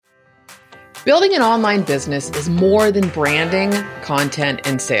Building an online business is more than branding, content,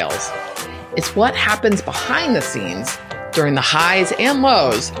 and sales. It's what happens behind the scenes during the highs and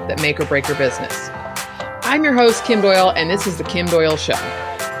lows that make or break your business. I'm your host, Kim Doyle, and this is The Kim Doyle Show.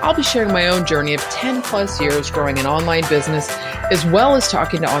 I'll be sharing my own journey of 10 plus years growing an online business, as well as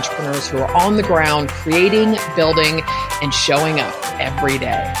talking to entrepreneurs who are on the ground, creating, building, and showing up every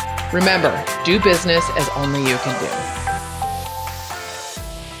day. Remember, do business as only you can do.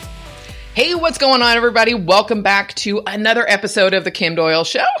 Hey, what's going on, everybody? Welcome back to another episode of The Kim Doyle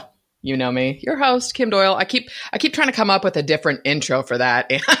Show. You know me, your host, Kim Doyle. I keep trying to come up with a different intro for that,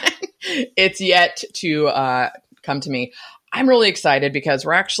 and it's yet to come to me. I'm really excited because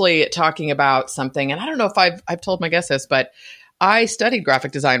we're actually talking about something, and I don't know if I've told my guests this, but I studied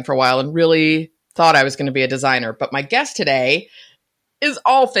graphic design for a while and really thought I was going to be a designer. But my guest today is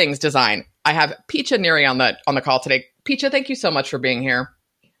all things design. I have Piccia Neri on the call today. Piccia, thank you so much for being here.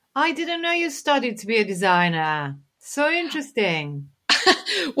 I didn't know you studied to be a designer. So interesting.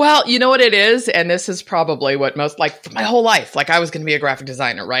 Well, you know what it is? And this is probably what most, like, for my whole life, like I was going to be a graphic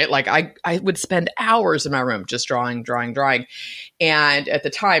designer, right? Like I would spend hours in my room just drawing. And at the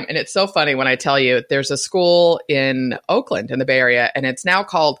time, and it's so funny when I tell you, there's a school in Oakland in the Bay Area, and it's now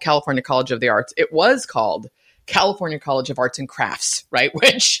called California College of the Arts. It was called California College of Arts and Crafts, right?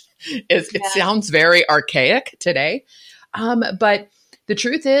 Which is, It sounds very archaic today. But the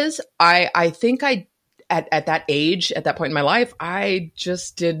truth is, I think at that age, at that point in my life, I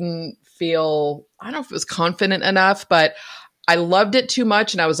just didn't feel, I don't know if it was confident enough, but I loved it too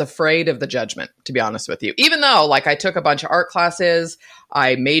much and I was afraid of the judgment, to be honest with you. Even though, like, I took a bunch of art classes,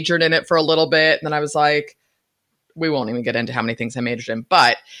 I majored in it for a little bit, and then I was like, we won't even get into how many things I majored in,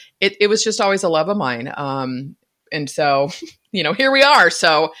 but it was just always a love of mine. And so, here we are.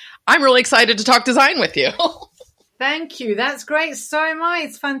 So I'm really excited to talk design with you. Thank you. That's great. So am I.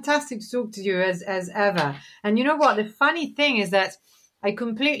 It's fantastic to talk to you as ever. And you know what? The funny thing is that I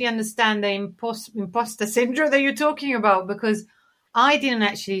completely understand the imposter syndrome that you're talking about, because I didn't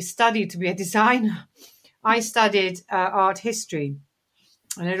actually study to be a designer. I studied art history,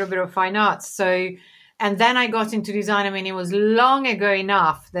 a little bit of fine arts. And then I got into design. I mean, it was long ago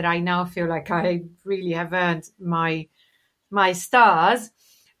enough that I now feel like I really have earned my stars.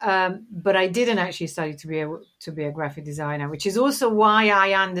 But I didn't actually study to be a graphic designer, which is also why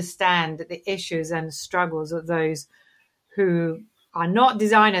I understand the issues and struggles of those who are not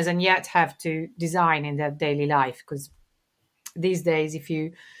designers and yet have to design in their daily life. Because these days, if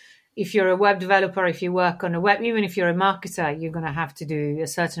you're a web developer, if you work on a web, even if you're a marketer, you're going to have to do a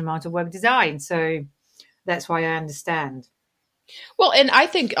certain amount of web design. So that's why I understand. Well, and I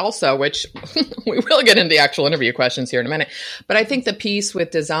think also, which we will get into the actual interview questions here in a minute, but I think the piece with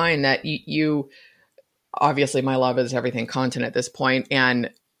design that you obviously, my love is everything content at this point, and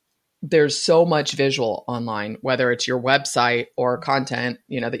there's so much visual online, whether it's your website or content,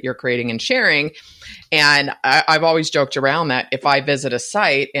 that you're creating and sharing. And I've always joked around that if I visit a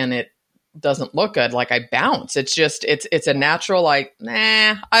site and it doesn't look good, like, I bounce. It's just, it's a natural, like,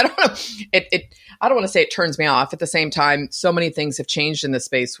 I don't know. I don't want to say it turns me off. At the same time, so many things have changed in the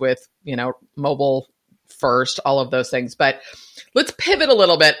space with, mobile first, all of those things. But let's pivot a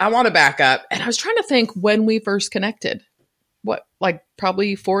little bit. I want to back up. And I was trying to think when we first connected. What, like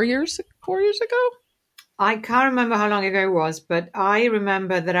probably 4 years ago? I can't remember how long ago it was, but I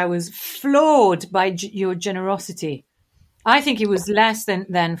remember that I was floored by your generosity. I think it was less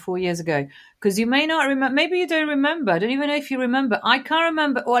than 4 years ago, because you may not remember. Maybe you don't remember. I don't even know if you remember. I can't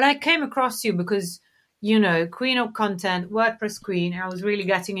remember. Well, I came across you because, queen of content, WordPress queen. I was really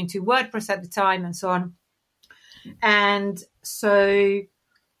getting into WordPress at the time and so on. And so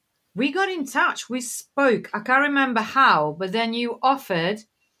we got in touch. We spoke. I can't remember how, but then you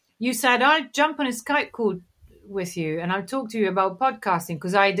said, I'll jump on a Skype call with you and I'll talk to you about podcasting,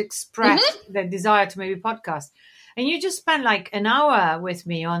 because I'd expressed the desire to maybe podcast. And you just spent like an hour with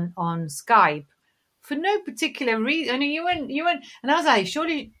me on Skype for no particular reason. And you went, and I was like,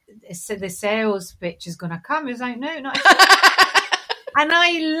 surely the sales pitch is going to come. He was like, no, not. And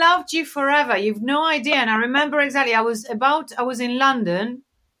I loved you forever. You've no idea. And I remember exactly, I was in London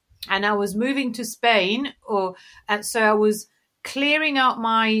and I was moving to Spain, and so I was clearing out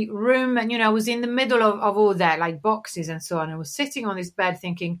my room, and, I was in the middle of all that, like boxes and so on. I was sitting on this bed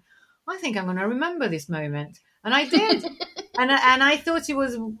thinking, I think I'm going to remember this moment. And I did. and I thought it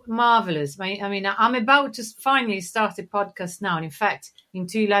was marvelous. I mean, I'm about to finally start a podcast now. And in fact, in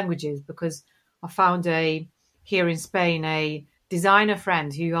 2 languages, because I found here in Spain, a designer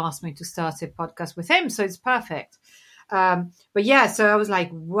friend who asked me to start a podcast with him. So it's perfect. But yeah, so I was like,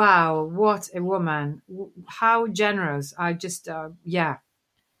 wow, what a woman. How generous. I just, yeah.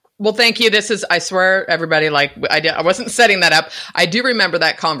 Well, thank you. I swear, everybody, like I wasn't setting that up. I do remember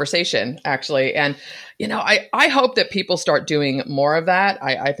that conversation actually. And, I hope that people start doing more of that.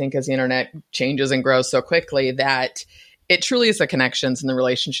 I think as the internet changes and grows so quickly that it truly is the connections and the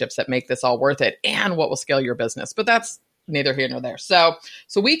relationships that make this all worth it and what will scale your business. But that's neither here nor there. So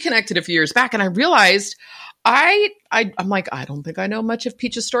we connected a few years back and I realized I'm like, I don't think I know much of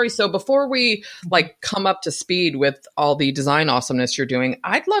Piccia's story. So before we come up to speed with all the design awesomeness you're doing,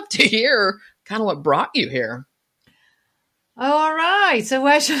 I'd love to hear kind of what brought you here. All right. So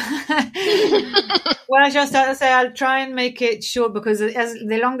where shall I start to say? I'll try and make it short because as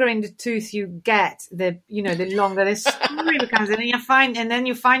the longer in the tooth you get, the longer the story becomes, and then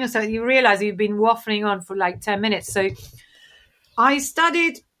you find yourself, you realize you've been waffling on for like 10 minutes. So I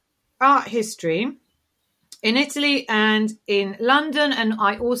studied art history in Italy and in London, and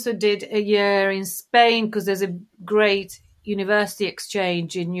I also did a year in Spain because there's a great university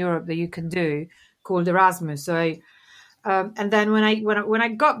exchange in Europe that you can do called Erasmus. So, and then when I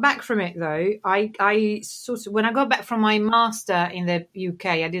got back from it though, when I got back from my master in the UK,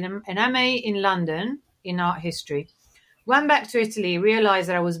 I did an MA in London in art history. Went back to Italy, realized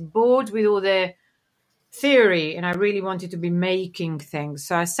that I was bored with all the theory, and I really wanted to be making things.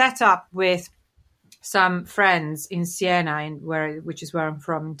 So I set up with some friends in Siena, which is where I'm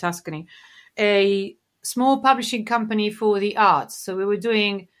from, in Tuscany, a small publishing company for the arts. So we were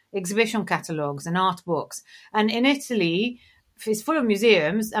doing exhibition catalogs and art books. And in Italy, it's full of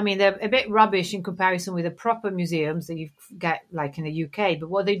museums. I mean, they're a bit rubbish in comparison with the proper museums that you get like in the UK. But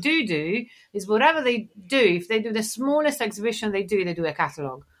what they do is whatever they do, if they do the smallest exhibition they do a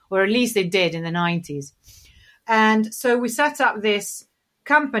catalogue, or at least they did in the 90s. And so we set up this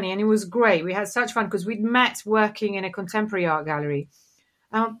company and it was great. We had such fun because we'd met working in a contemporary art gallery.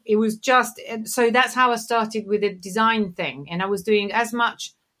 It was so that's how I started with the design thing. And I was doing as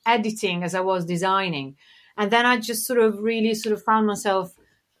much editing as I was designing. And then I just really found myself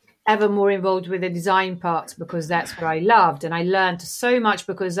ever more involved with the design part because that's what I loved. And I learned so much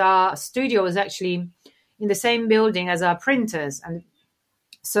because our studio was actually in the same building as our printers. And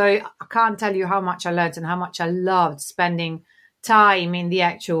so I can't tell you how much I learned and how much I loved spending time in the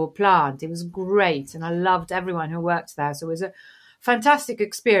actual plant. It was great. And I loved everyone who worked there. So it was a fantastic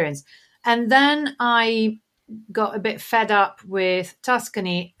experience. And then I got a bit fed up with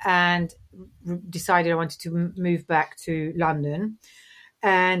Tuscany and decided I wanted to move back to London.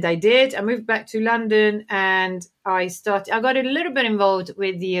 And I did. I moved back to London and I got a little bit involved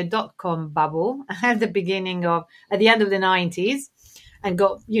with the dot-com bubble at the end of the 90s. And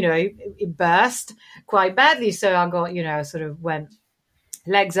got, it burst quite badly. So I got, went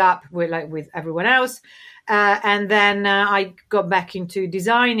legs up with everyone else. And then I got back into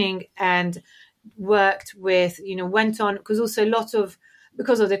designing and worked with, went on, because also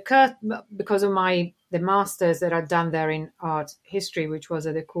because of the masters that I'd done there in art history, which was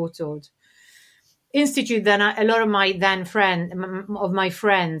at the Courtauld Institute, then a lot of my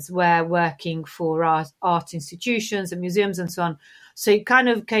friends were working for art institutions and museums and so on. So it kind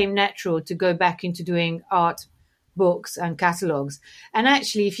of came natural to go back into doing art books and catalogues. And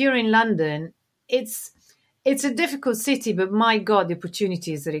actually, if you're in London, it's a difficult city, but my God, the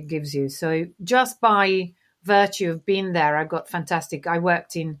opportunities that it gives you. So just by virtue of being there, I got fantastic. I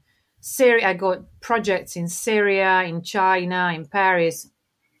worked in Syria. I got projects in Syria, in China, in Paris,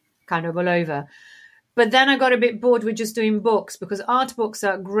 kind of all over. But then I got a bit bored with just doing books because art books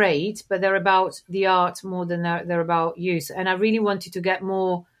are great, but they're about the art more than they're about use. And I really wanted to get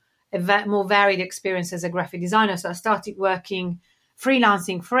more varied experience as a graphic designer. So I started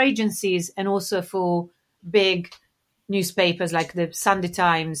freelancing for agencies and also for big newspapers like the Sunday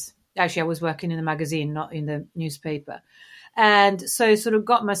Times. Actually, I was working in the magazine, not in the newspaper. And so sort of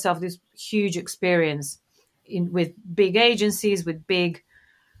got myself this huge experience with big agencies, with big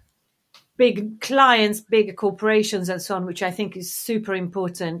clients, big corporations and so on, which I think is super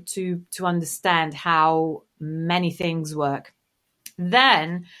important to understand how many things work.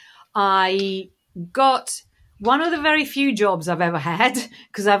 Then I got one of the very few jobs I've ever had,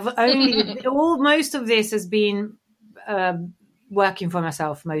 because I've most of this has been working for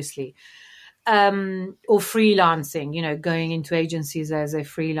myself mostly, or freelancing, going into agencies as a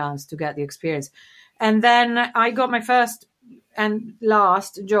freelance to get the experience. And then I got my first and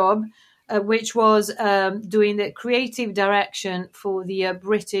last job, which was doing the creative direction for the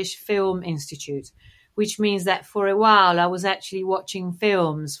British Film Institute, which means that for a while I was actually watching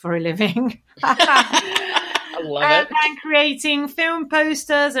films for a living. I love it. And creating film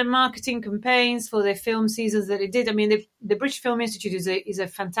posters and marketing campaigns for the film seasons that it did. I mean, the British Film Institute is a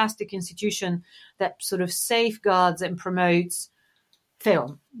fantastic institution that sort of safeguards and promotes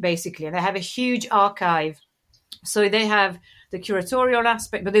film, basically. And they have a huge archive. So they have the curatorial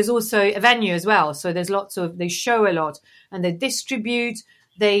aspect, but there's also a venue as well. So there's they show a lot and they distribute.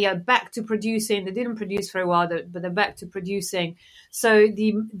 They are back to producing. They didn't produce for a while, but they're back to producing. So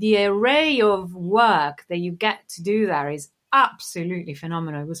the array of work that you get to do there is absolutely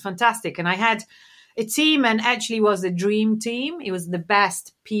phenomenal. It was fantastic. And I had a team, and actually was a dream team. It was the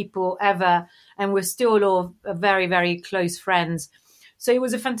best people ever. And we're still all very, very close friends. So it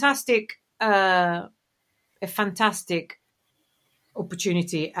was a fantastic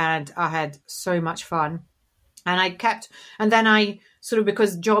opportunity, and I had so much fun. And then I sort of,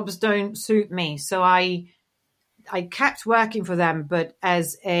 because jobs don't suit me, so I kept working for them, but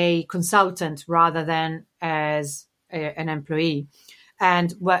as a consultant rather than as an employee,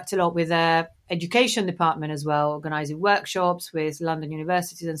 and worked a lot with the education department as well, organizing workshops with London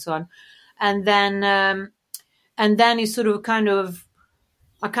universities and so on. And then it's sort of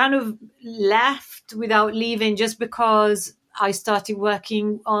I kind of left without leaving, just because I started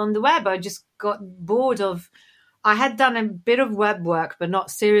working on the web. I just got bored I had done a bit of web work, but not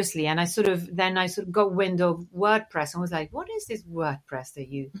seriously. And I sort of got wind of WordPress and was like, what is this WordPress that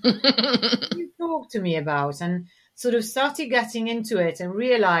you talk to me about? And sort of started getting into it and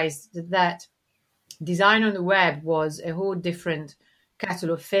realized that design on the web was a whole different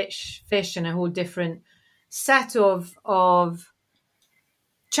kettle of fish and a whole different set of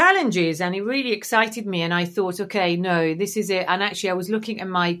challenges. And it really excited me. And I thought, okay, no, this is it. And actually I was looking at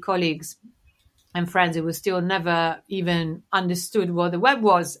my colleagues and friends who were still never even understood what the web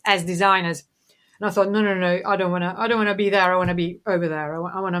was as designers. And I thought, no, I don't want to be there. I want to be over there.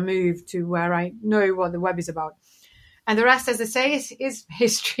 I want to move to where I know what the web is about. And the rest, as I say, is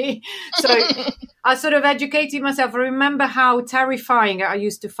history. So I sort of educated myself. I remember how terrifying I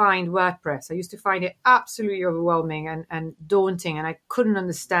used to find WordPress. I used to find it absolutely overwhelming and daunting, and I couldn't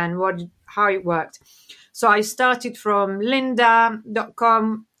understand how it worked. So I started from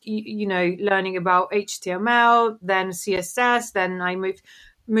lynda.com, learning about HTML, then CSS, then I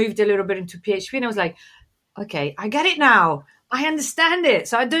moved a little bit into PHP, and I was like, okay, I get it now. I understand it.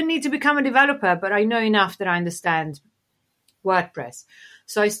 So I don't need to become a developer, but I know enough that I understand WordPress.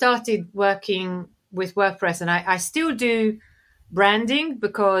 So I started working with WordPress, and I still do branding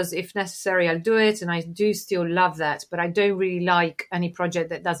because if necessary, I'll do it. And I do still love that, but I don't really like any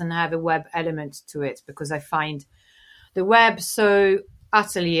project that doesn't have a web element to it, because I find the web so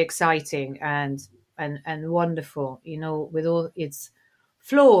utterly exciting and wonderful, with all its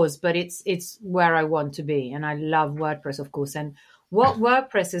flaws, but it's where I want to be. And I love WordPress, of course. And what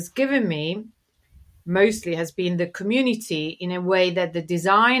WordPress has given me mostly has been the community in a way that the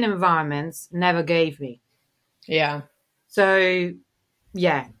design environments never gave me. Yeah. So,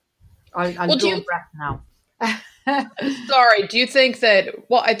 yeah, I'll draw breath now. Sorry, do you think that,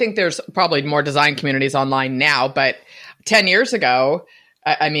 I think there's probably more design communities online now, but 10 years ago,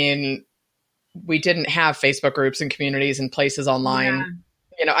 I mean, we didn't have Facebook groups and communities and places online.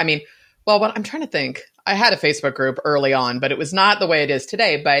 Yeah. What I'm trying to think. I had a Facebook group early on, but it was not the way it is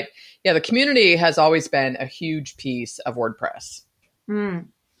today. But yeah, the community has always been a huge piece of WordPress. The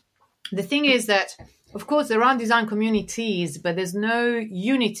thing is that, of course, there are design communities, but there's no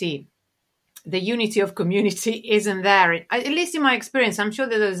unity. The unity of community isn't there. At least in my experience, I'm sure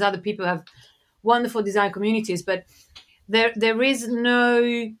that there's other people who have wonderful design communities, but there is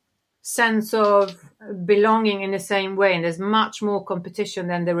no sense of belonging in the same way. And there's much more competition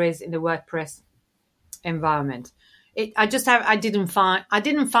than there is in the WordPress environment. I didn't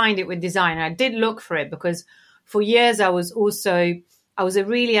find it with design. I did look for it because for years I was a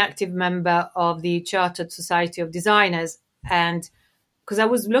really active member of the Chartered Society of Designers, and because I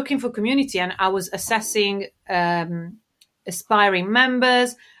was looking for community and I was assessing aspiring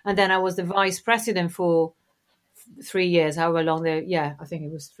members, and then I was the vice president for 3 years, however long I think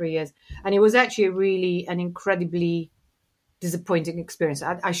it was 3 years. And it was actually really an incredibly disappointing experience.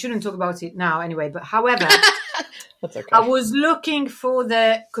 I shouldn't talk about it now anyway, but however, that's okay. I was looking for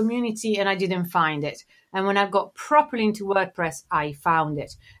the community and I didn't find it. And when I got properly into WordPress, I found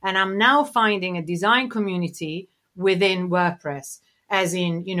it. And I'm now finding a design community within WordPress, as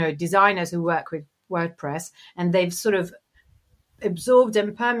in, designers who work with WordPress, and they've sort of absorbed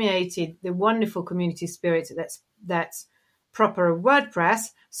and permeated the wonderful community spirit that's proper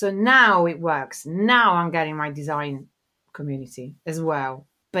WordPress. So now it works. Now I'm getting my design community as well,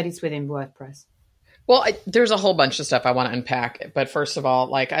 but it's within WordPress. Well, there's a whole bunch of stuff I want to unpack, but first of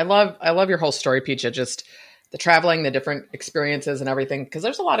all, I love your whole story, Piccia, just the traveling, the different experiences and everything, because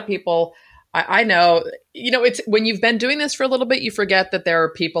there's a lot of people I know, it's when you've been doing this for a little bit, you forget that there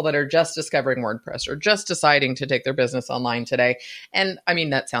are people that are just discovering WordPress or just deciding to take their business online today. And I mean,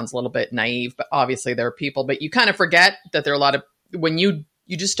 that sounds a little bit naive, but obviously there are people, but you kind of forget that there are a lot of, when you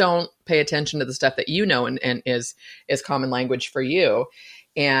just don't pay attention to the stuff that and is common language for you.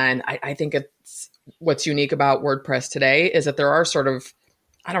 And I think it's what's unique about WordPress today is that there are sort of,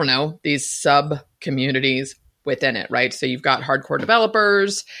 I don't know, these sub communities within it, right? So you've got hardcore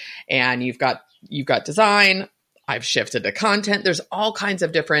developers and you've got design. I've shifted to content. There's all kinds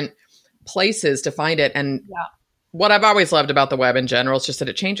of different places to find it. And what I've always loved about the web in general is just that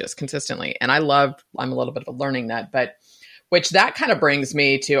it changes consistently. And I'm a little bit of a learning nut, but which that kind of brings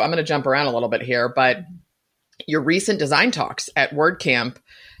me to, I'm going to jump around a little bit here, but your recent design talks at WordCamp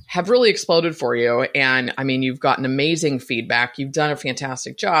have really exploded for you. And I mean, you've gotten amazing feedback. You've done a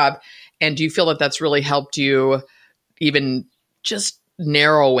fantastic job. And do you feel that that's really helped you even just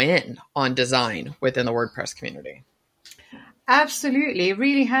narrow in on design within the WordPress community? Absolutely. It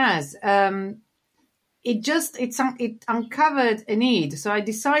really has. It uncovered a need. So I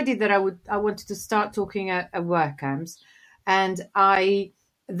decided that I wanted to start talking at WordCamps. And I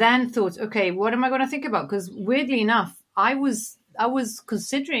then thought, okay, what am I going to think about? Because weirdly enough, I was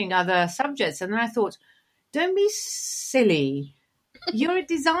considering other subjects. And then I thought, don't be silly. You're a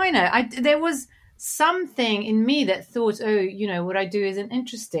designer. There was something in me that thought, what I do isn't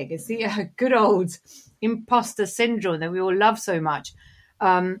interesting. It's the good old imposter syndrome that we all love so much.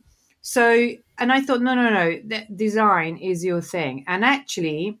 And I thought, no, that design is your thing. And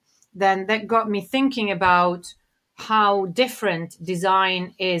actually, then that got me thinking about how different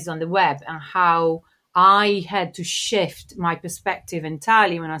design is on the web and how I had to shift my perspective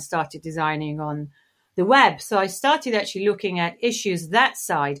entirely when I started designing on the web. So I started actually looking at issues that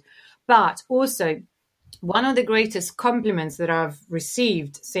side, but also one of the greatest compliments that I've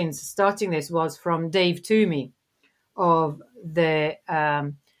received since starting this was from Dave Toomey of the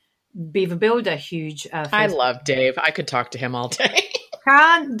Beaver Builder, huge. I love Dave. I could talk to him all day.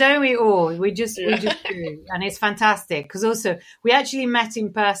 Don't we all? We just do, and it's fantastic because also we actually met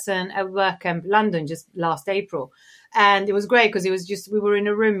in person at WordCamp London just last April. And it was great because it was we were in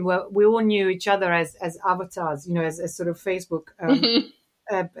a room where we all knew each other as avatars, as sort of Facebook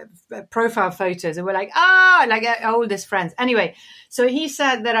profile photos. And we're like our oldest friends. Anyway, so he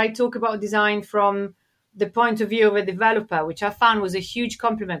said that I talk about design from the point of view of a developer, which I found was a huge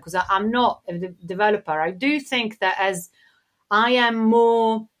compliment because I'm not a developer. I do think that as I am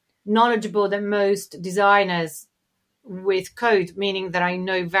more knowledgeable than most designers with code, meaning that I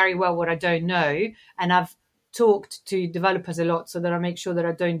know very well what I don't know. And I've talked to developers a lot so that I make sure that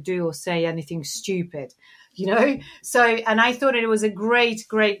I don't do or say anything stupid, So, and I thought it was a great,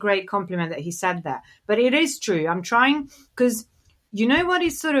 great, great compliment that he said that. But it is true. I'm trying because what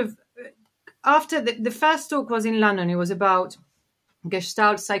is sort of after the first talk was in London, it was about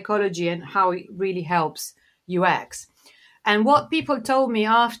Gestalt psychology and how it really helps UX. And what people told me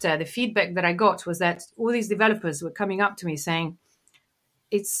after, the feedback that I got was that all these developers were coming up to me saying,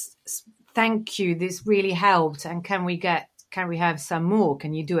 thank you, this really helped. And can we have some more?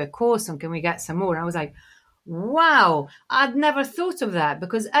 Can you do a course and can we get some more? And I was like, wow, I'd never thought of that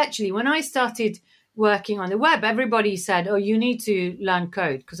because actually when I started working on the web, everybody said, oh, you need to learn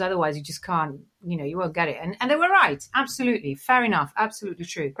code because otherwise you just can't, you won't get it. And they were right. Absolutely. Fair enough. Absolutely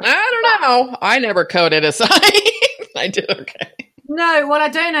true. I don't know. I never coded a site. I did okay. No, well, I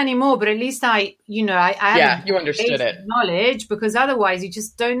don't anymore, but at least I you understood it. Knowledge, because otherwise you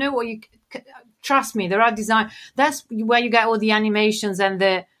just don't know what you. Trust me, there are design. That's where you get all the animations and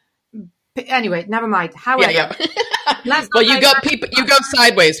the. Anyway, never mind. However, well, you go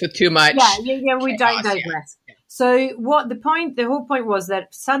sideways with too much. Yeah. We digress. So, the whole point was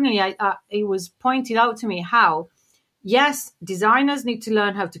that suddenly it was pointed out to me how, yes, designers need to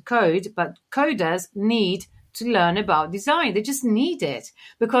learn how to code, but coders need to learn about design. They just need it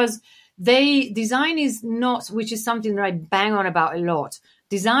because design is not, which is something that I bang on about a lot.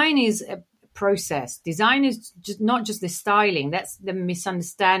 Design is a process. Design is not just the styling. That's the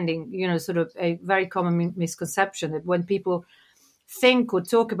misunderstanding, sort of a very common misconception that when people think or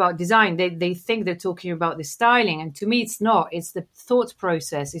talk about design, they think they're talking about the styling. And to me, it's not. It's the thought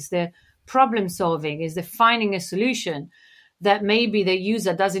process. It's the problem solving. It's the finding a solution that maybe the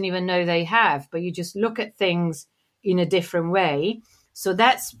user doesn't even know they have, but you just look at things in a different way. So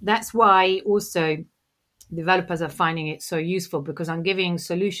that's why also developers are finding it so useful because I'm giving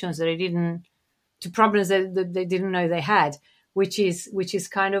solutions to problems that they didn't know they had, which is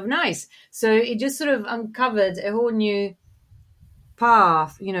kind of nice. So it just sort of uncovered a whole new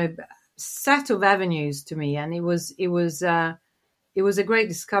path, set of avenues to me, and it was a great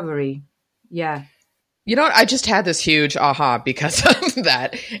discovery. Yeah. You know what? I just had this huge aha because of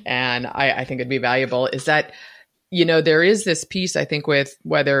that. And I think it'd be valuable is that, there is this piece, I think, with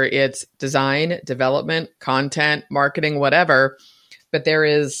whether it's design, development, content, marketing, whatever, but there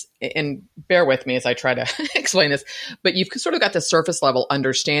is, and bear with me as I try to explain this, but you've sort of got the surface level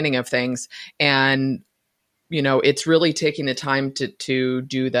understanding of things. And, it's really taking the time to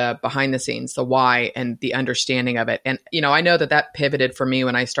do the behind the scenes, the why and the understanding of it. And, I know that pivoted for me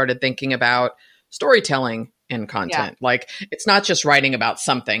when I started thinking about storytelling in content. Yeah. Like it's not just writing about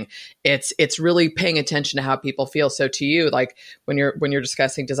something. It's really paying attention to how people feel. So to you, like when you're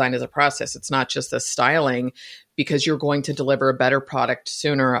discussing design as a process, it's not just the styling, because you're going to deliver a better product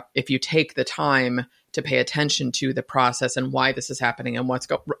sooner if you take the time to pay attention to the process and why this is happening and what's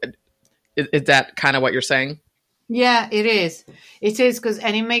going. Is that kind of what you're saying? Yeah, it is. It is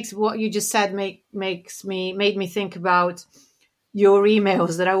and it makes what you just said made me think about your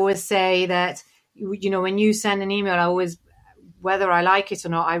emails that I always say that, when you send an email, I always, whether I like it or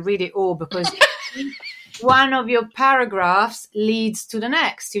not, I read it all because one of your paragraphs leads to the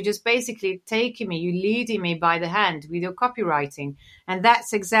next. You're just basically you're leading me by the hand with your copywriting. And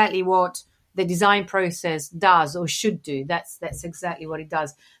that's exactly what the design process does or should do. That's exactly what it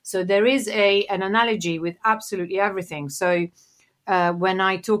does. So there is an analogy with absolutely everything. So when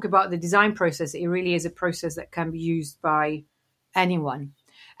I talk about the design process, it really is a process that can be used by anyone.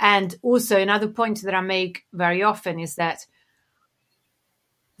 And also another point that I make very often is that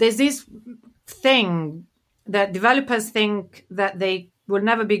there's this thing that developers think that they will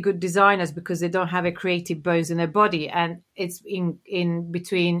never be good designers because they don't have a creative bones in their body. And it's in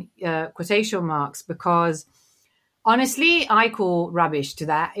between quotation marks, because honestly, I call rubbish to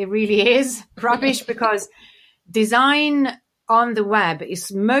that. It really is rubbish because design on the web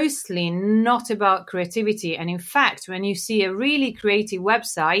is mostly not about creativity. And in fact, when you see a really creative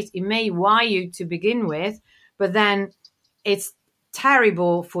website, it may wire you to begin with, but then it's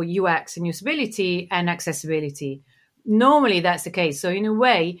terrible for UX and usability and accessibility. Normally that's the case. So in a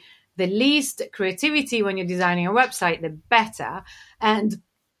way, the least creativity when you're designing a website, the better. And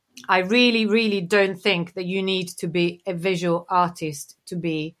I really, really don't think that you need to be a visual artist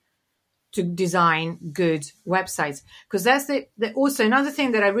to design good websites, because that's also another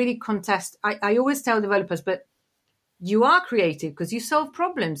thing that I really contest. I always tell developers, but you are creative because you solve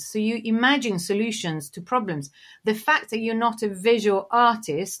problems. So you imagine solutions to problems. The fact that you're not a visual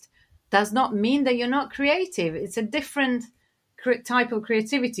artist does not mean that you're not creative. It's a different type of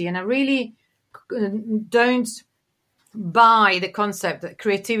creativity. And I really don't buy the concept that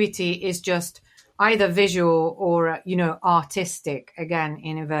creativity is just either visual or, artistic, again,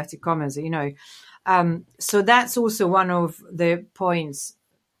 in inverted commas, So that's also one of the points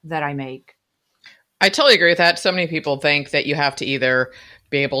that I make. I totally agree with that. So many people think that you have to either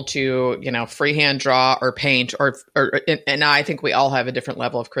be able to, freehand draw or paint or and I think we all have a different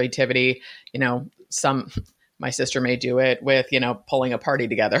level of creativity. My sister may do it with, pulling a party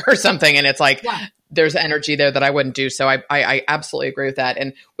together or something. And it's like, yeah, there's energy there that I wouldn't do. So I absolutely agree with that.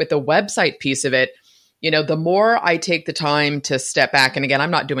 And with the website piece of it, the more I take the time to step back, and again,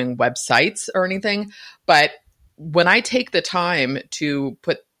 I'm not doing websites or anything, but when I take the time to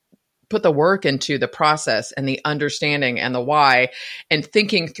put the work into the process and the understanding and the why and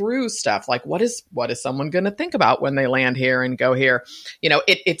thinking through stuff like what is someone going to think about when they land here and go here,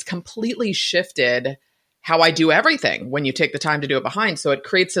 it's completely shifted how I do everything when you take the time to do it behind. So it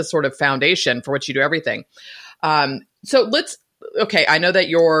creates this sort of foundation for which you do everything. So I know that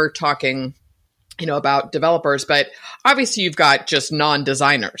you're talking, about developers, but obviously you've got just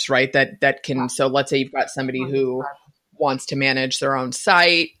non-designers, right? That can, so let's say you've got somebody who wants to manage their own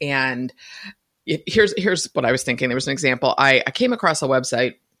site. And here's what I was thinking. There was an example. I came across a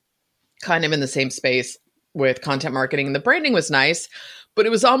website kind of in the same space with content marketing, and the branding was nice, but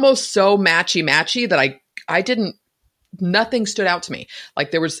it was almost so matchy that nothing stood out to me.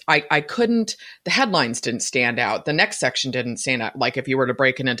 Like I couldn't, the headlines didn't stand out. The next section didn't stand out. Like if you were to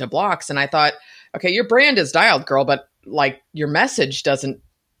break it into blocks, and I thought, okay, your brand is dialed, girl, but like your message doesn't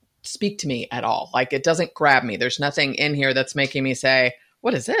speak to me at all. Like it doesn't grab me. There's nothing in here that's making me say,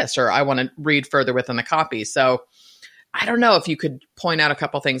 what is this? Or I want to read further within the copy. So I don't know if you could point out a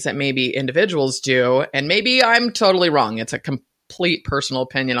couple things that maybe individuals do, and maybe I'm totally wrong. It's a complete personal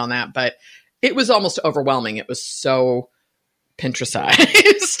opinion on that, but it was almost overwhelming. It was so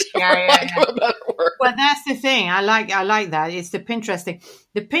Pinterestized. Yeah. Well, that's the thing. I like that. It's the Pinterest thing.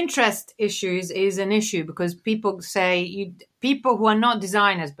 The Pinterest issues is an issue because people say people who are not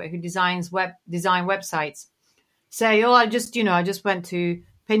designers but who design websites say, "Oh, I just went to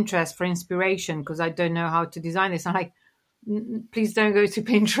Pinterest for inspiration because I don't know how to design this." I'm like, please don't go to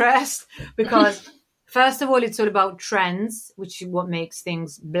Pinterest, because first of all, it's all about trends, which is what makes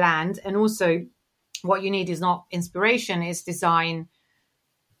things bland. And also what you need is not inspiration, it's design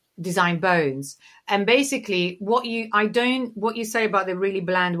bones. And basically what you say about the really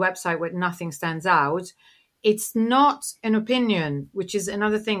bland website where nothing stands out, it's not an opinion, which is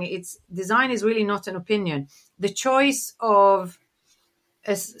another thing. It's design is really not an opinion. The choice of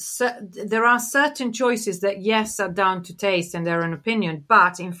there are certain choices that, yes, are down to taste and they're an opinion.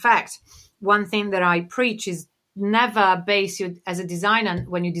 But in fact, one thing that I preach is never base your, as a designer,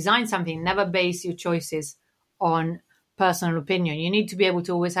 when you design something, never base your choices on personal opinion. You need to be able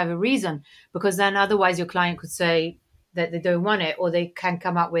to always have a reason, because then otherwise your client could say that they don't want it, or they can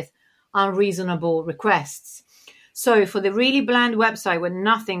come up with unreasonable requests. So for the really bland website where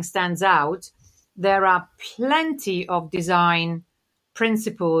nothing stands out, there are plenty of design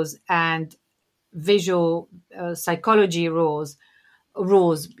principles and visual psychology rules.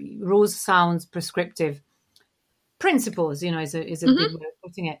 Rules sounds prescriptive. Principles, is a good way of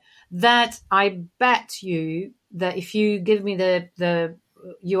putting it. That I bet you that if you give me the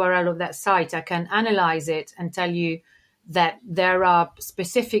URL of that site, I can analyze it and tell you that there are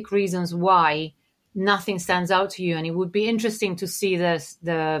specific reasons why nothing stands out to you. And it would be interesting to see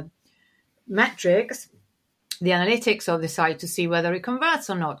the metrics, the analytics of the site, to see whether it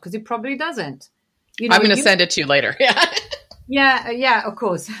converts or not, because it probably doesn't. I'm going to send it to you later. Yeah, of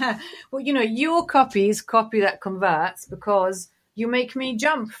course. Well, your copy is copy that converts, because you make me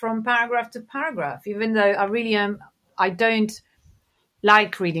jump from paragraph to paragraph, even though I don't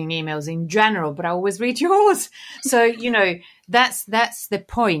like reading emails in general, but I always read yours. So, that's the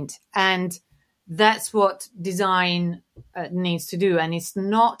point. And that's what design needs to do. And it's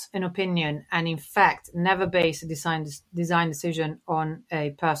not an opinion. And in fact, never base a design decision on a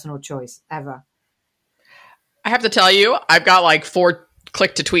personal choice, ever. I have to tell you, I've got like 4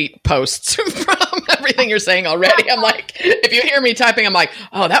 click to tweet posts from everything you're saying already. I'm like, if you hear me typing, I'm like,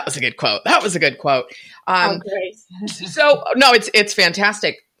 oh, that was a good quote. That was a good quote. Great. So no, it's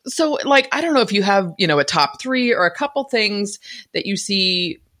fantastic. So like, I don't know if you have, a top 3 or a couple things that you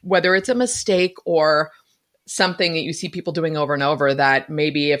see, whether it's a mistake or something that you see people doing over and over, that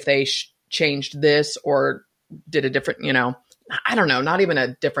maybe if they changed this or did a different, I don't know, not even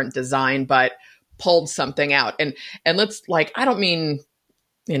a different design, but pulled something out. And let's, like, I don't mean,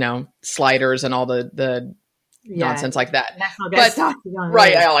 sliders and all the nonsense like that. But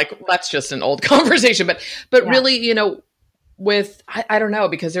right, that's just an old conversation. But really, with I don't know,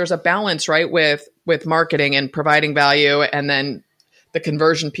 because there's a balance, right, with marketing and providing value, and then the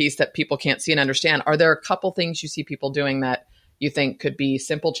conversion piece that people can't see and understand. Are there a couple things you see people doing that you think could be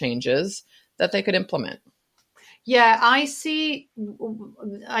simple changes that they could implement? Yeah, I see.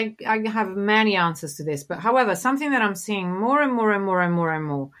 I have many answers to this, but however, something that I'm seeing more and more and more and more and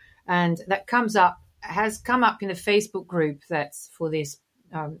more, and that has come up in the Facebook group that's for this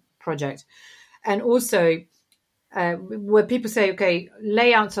project, and also where people say, okay,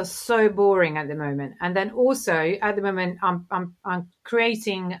 layouts are so boring at the moment, and then also at the moment I'm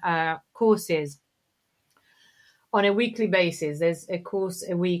creating courses on a weekly basis. There's a course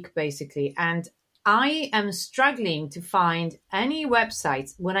a week basically, and I am struggling to find any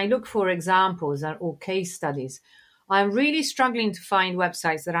websites. When I look for examples or case studies, I'm really struggling to find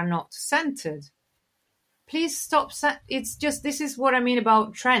websites that are not centered. Please stop. It's just, this is what I mean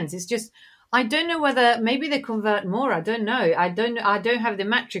about trends. It's just, I don't know whether maybe they convert more. I don't know. I don't have the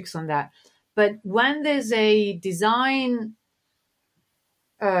metrics on that. But when there's a design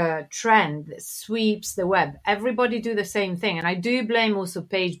trend that sweeps the web, everybody do the same thing. And I do blame also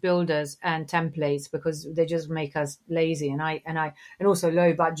page builders and templates, because they just make us lazy, and also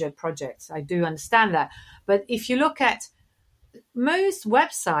low budget projects. I do understand that. But if you look at most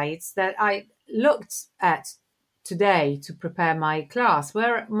websites that I looked at today to prepare my class,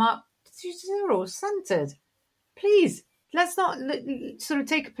 they're all centered. Please, let's not sort of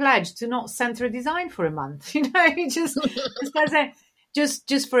take a pledge to not center a design for a month.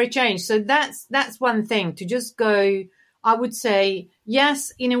 Just for a change. So that's one thing, to just go. I would say,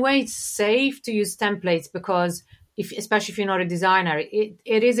 yes, in a way it's safe to use templates, because especially if you're not a designer, it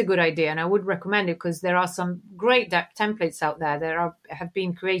is a good idea, and I would recommend it, because there are some great templates out there that have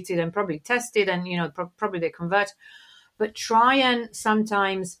been created and probably tested, and probably they convert. But try and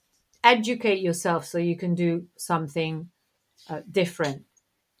sometimes educate yourself so you can do something different.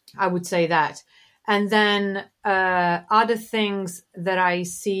 I would say that. And then other things that I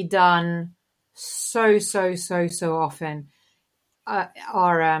see done so often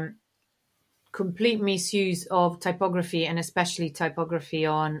are complete misuse of typography, and especially typography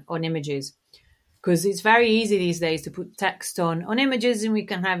on images. because it's very easy these days to put text on images, and we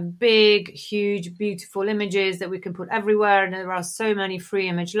can have big, huge, beautiful images that we can put everywhere. And there are so many free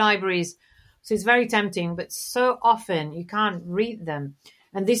image libraries. So it's very tempting, but so often you can't read them.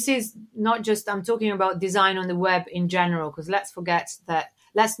 And this is not just, I'm talking about design on the web in general, because let's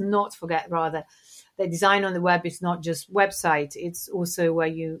not forget rather, that design on the web is not just website. It's also where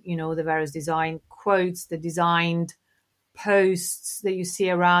the various design quotes, the designed posts that you see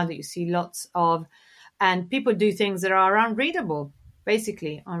around, that you see lots of, and people do things that are unreadable,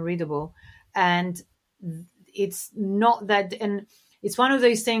 basically unreadable. And it's not that, and it's one of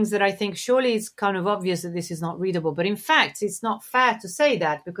those things that I think surely it's kind of obvious that this is not readable, but in fact, it's not fair to say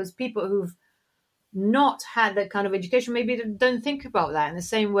that, because people who've not had that kind of education maybe don't think about that in the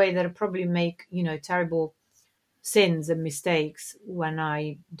same way that I probably make, terrible sins and mistakes when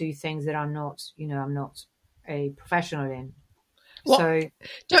I do things that I'm not a professional in. Well, so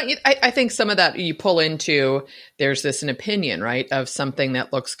don't you, I think some of that you pull into, there's an opinion, right, of something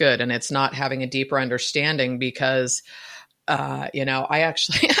that looks good, and it's not having a deeper understanding because, I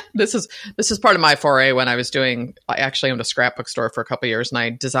actually, this is part of my foray when I actually owned a scrapbook store for a couple of years, and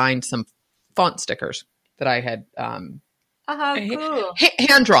I designed some font stickers that I had, cool.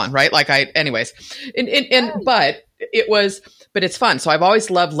 hand drawn, right? Anyways, but it's fun. So I've always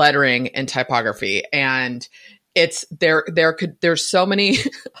loved lettering and typography, and there's so many,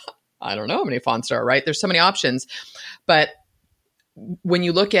 I don't know how many fonts there are, right? There's so many options, but when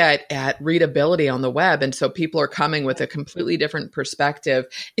you look at readability on the web, and so people are coming with a completely different perspective,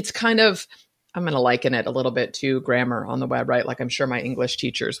 it's kind of, I'm going to liken it a little bit to grammar on the web, right? Like I'm sure my English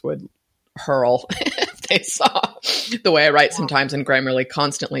teachers would hurl if they saw the way I write sometimes, and Grammarly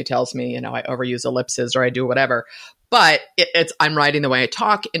constantly tells me, I overuse ellipses or I do whatever. But I'm writing the way I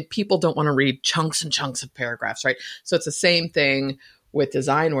talk, and people don't want to read chunks and chunks of paragraphs, right? So it's the same thing with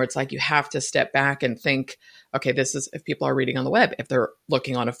design, where it's like you have to step back and think, okay, this is if people are reading on the web, if they're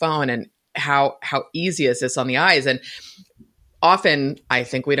looking on a phone, and how easy is this on the eyes? And often I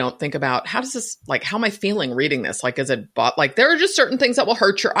think we don't think about how am I feeling reading this? Like, is it there are just certain things that will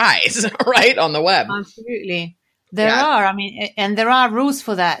hurt your eyes, right? On the web. Absolutely. There are, and there are rules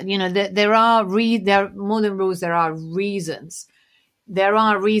for that. There are more than rules. There are reasons.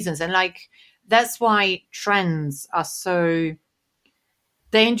 And that's why trends are so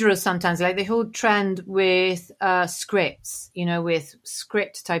dangerous sometimes. Like the whole trend with scripts, with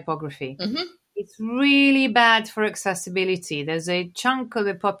script typography. Mm-hmm. It's really bad for accessibility. There's a chunk of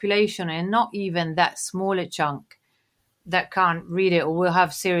the population, and not even that small a chunk, that can't read it or will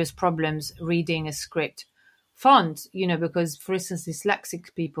have serious problems reading a script font, because, for instance,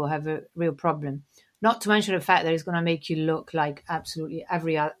 dyslexic people have a real problem. Not to mention the fact that it's going to make you look like absolutely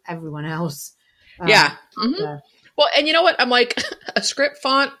everyone else. Yeah. Mm-hmm. Well, and you know what? I'm like, a script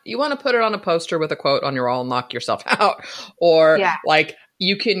font, you want to put it on a poster with a quote on your wall and knock yourself out. Or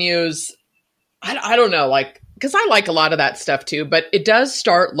you can use, I don't know, because I like a lot of that stuff too, but it does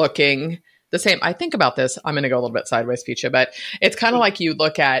start looking the same. I think about this, I'm going to go a little bit sideways, Piccia, but it's kind of like you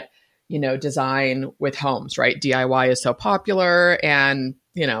look at, design with homes, right? DIY is so popular, and,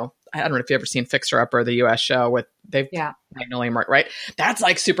 I don't know if you've ever seen Fixer Upper, the US show with Magnolia Mark, right? That's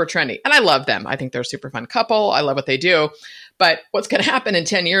super trendy. And I love them. I think they're a super fun couple. I love what they do. But what's going to happen in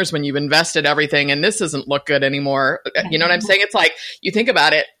 10 years when you've invested everything and this doesn't look good anymore? You know what I'm saying? It's like, you think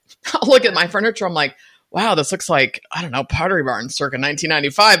about it, I'll look at my furniture, I'm like, wow, this looks like, I don't know, Pottery Barn circa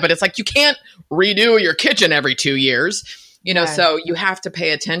 1995. But it's like, you can't redo your kitchen every 2 years, so you have to pay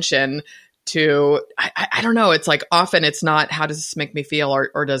attention to, I don't know. It's like, often it's not, how does this make me feel,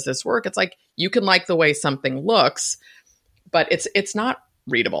 or does this work? It's like, you can like the way something looks, but it's not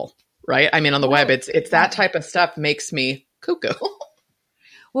readable, right? I mean, on the web, it's that type of stuff makes me cuckoo.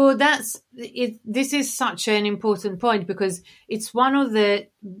 Well, that's it. This is such an important point, because it's one of the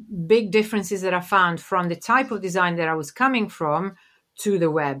big differences that I found from the type of design that I was coming from to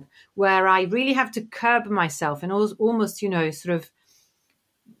the web, where I really have to curb myself and almost, sort of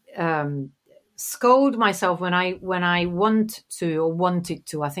scold myself when I want to, or wanted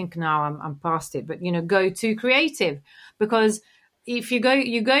to. I think now I'm past it, but go too creative, because if you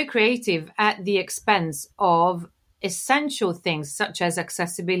go creative at the expense of essential things such as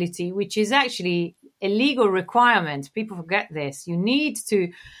accessibility, which is actually a legal requirement. People forget this. You need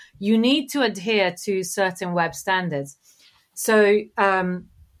to adhere to certain web standards. So,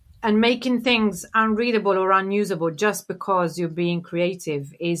 and making things unreadable or unusable just because you're being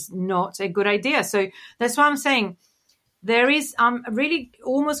creative is not a good idea. So that's why I'm saying I'm really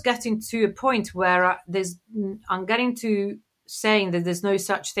almost getting to a point where I'm getting to saying that there's no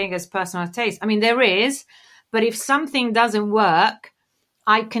such thing as personal taste. I mean, there is, but if something doesn't work,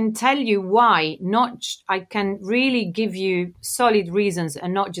 I can tell you why. I can really give you solid reasons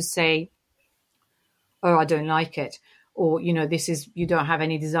and not just say, oh, I don't like it, or, you don't have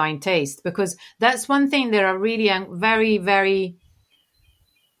any design taste, because that's one thing that I really am very, very,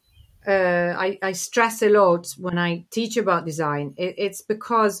 I stress a lot when I teach about design. It's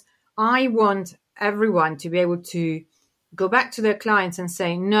because I want everyone to be able to go back to their clients and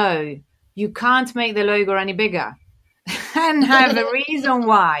say, no, you can't make the logo any bigger and have a reason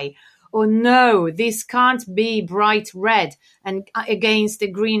why. Or no, this can't be bright red and against a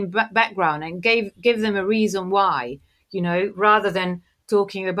green background, and give them a reason why, rather than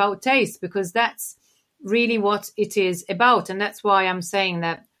talking about taste, because that's really what it is about. And that's why I'm saying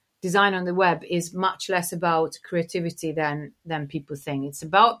that design on the web is much less about creativity than people think.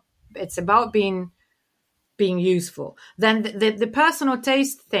 It's about being useful. Then the personal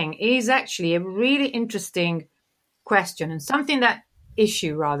taste thing is actually a really interesting question, and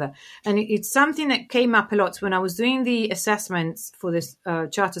issue rather. And it's something that came up a lot when I was doing the assessments for this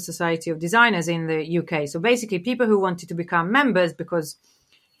Charter Society of Designers in the UK. So basically people who wanted to become members, because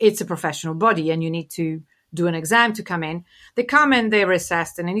it's a professional body and you need to do an exam to come in. They come and they're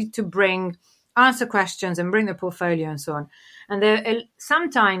assessed, and they need to answer questions and bring their portfolio and so on. And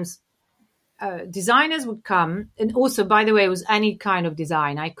sometimes designers would come, and also, by the way, it was any kind of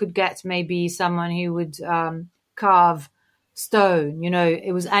design. I could get maybe someone who would carve stone,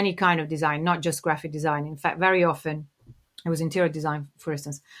 it was any kind of design, not just graphic design. In fact, very often it was interior design, for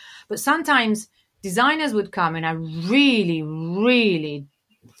instance. But sometimes designers would come, and I really, really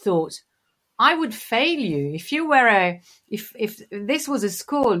thought, I would fail you. If you were if this was a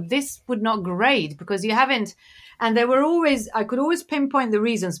school, this would not grade, because you haven't. And I could always pinpoint the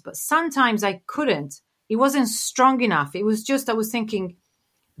reasons, but sometimes I couldn't. It wasn't strong enough. It was just, I was thinking,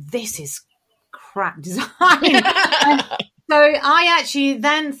 this is crap design. So I actually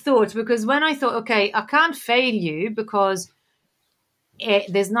then thought, because when I thought, okay, I can't fail you because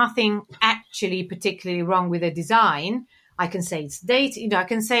there's nothing actually particularly wrong with the design. I can say it's dated, I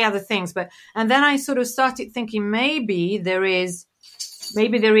can say other things, and then I sort of started thinking maybe there is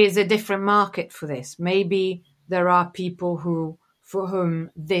a different market for this. Maybe there are people for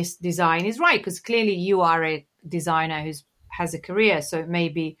whom this design is right, because clearly you are a designer who has a career, so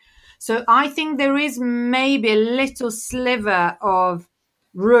maybe. So I think there is maybe a little sliver of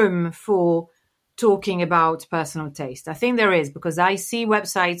room for talking about personal taste. I think there is, because I see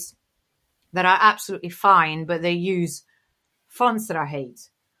websites that are absolutely fine, but they use fonts that I hate,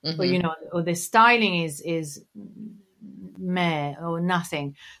 or the styling is meh or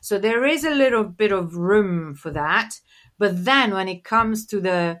nothing. So there is a little bit of room for that. But then when it comes to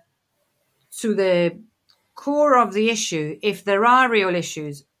the core of the issue, if there are real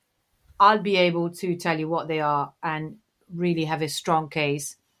issues, I'll be able to tell you what they are and really have a strong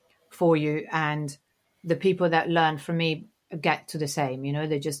case for you. And the people that learn from me get to the same,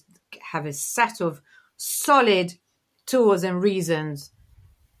 they just have a set of solid tools and reasons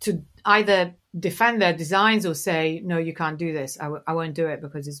to either defend their designs or say, no, you can't do this. I won't do it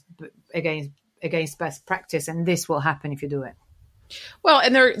because it's against best practice, and this will happen if you do it. Well,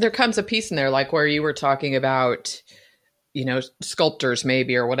 and there comes a piece in there, like where you were talking about, sculptors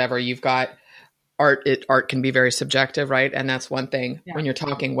maybe, or whatever. You've got art. Art can be very subjective, right? And that's one thing when you're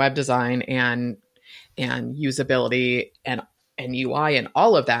talking web design and usability and UI and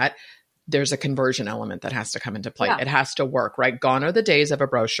all of that. There's a conversion element that has to come into play. Yeah. It has to work, right? Gone are the days of a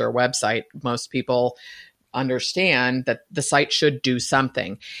brochure website. Most people understand that the site should do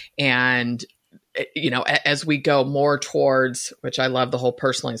something. And, as we go more towards, which I love the whole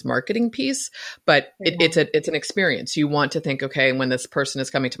personalized marketing piece, but it's an experience. You want to think, okay, when this person is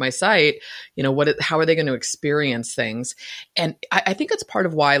coming to my site, how are they going to experience things? And I think it's part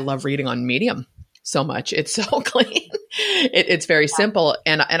of why I love reading on Medium so much. It's so clean. It's very simple.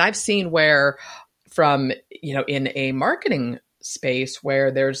 And I've seen where from, in a marketing space where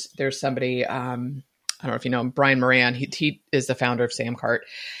there's somebody, I don't know if you know him, Brian Moran. He is the founder of Samcart.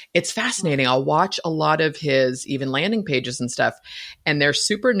 It's fascinating. I'll watch a lot of his even landing pages and stuff, and they're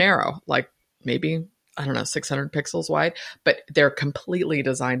super narrow, like maybe, 600 pixels wide, but they're completely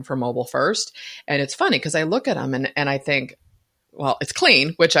designed for mobile first. And it's funny because I look at them and I think, well, it's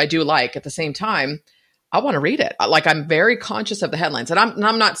clean, which I do like. At the same time, I want to read it. Like, I'm very conscious of the headlines, and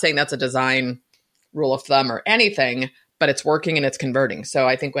I'm not saying that's a design rule of thumb or anything, but it's working and it's converting. So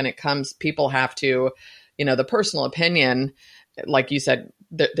I think when it comes, people have to, the personal opinion, like you said,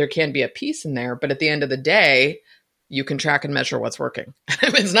 there can be a piece in there, but at the end of the day, you can track and measure what's working.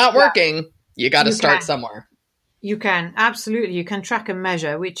 If it's not working, you got to start somewhere. You can, absolutely. You can track and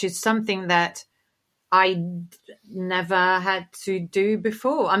measure, which is something that never had to do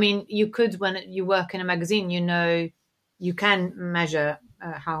before. I mean, you could, when you work in a magazine, you can measure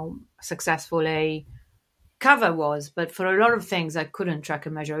how successful a cover was, but for a lot of things I couldn't track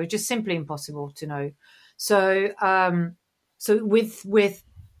and measure. It was just simply impossible to know. So so with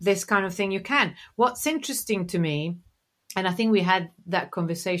this kind of thing you can. What's interesting to me, and I think we had that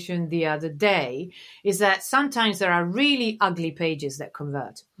conversation the other day, is that sometimes there are really ugly pages that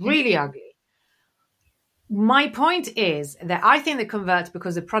convert, really ugly. My point is that I think they convert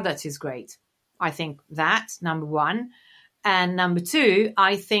because the product is great. I think that, number one. And number two,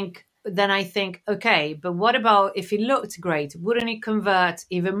 I think, okay, but what about if it looked great? Wouldn't it convert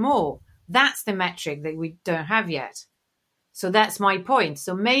even more? That's the metric that we don't have yet. So that's my point.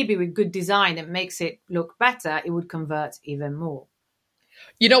 So maybe with good design that makes it look better, it would convert even more.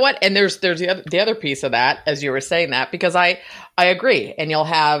 You know what? And there's the other piece of that, as you were saying that, because I agree. And you'll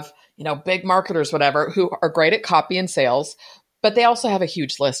have, big marketers, whatever, who are great at copy and sales, but they also have a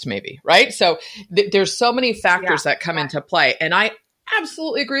huge list maybe, right? So there's so many factors that come into play. And I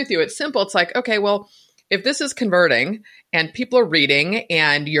absolutely agree with you. It's simple. It's like, okay, well, if this is converting and people are reading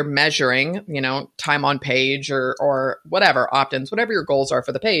and you're measuring, time on page or whatever, opt-ins, whatever your goals are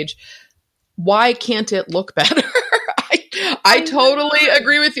for the page, why can't it look better? I totally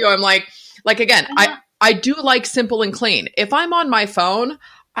agree with you. I'm like again, I do like simple and clean. If I'm on my phone,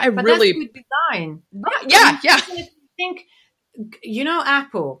 but really that's good design. Yeah. I think,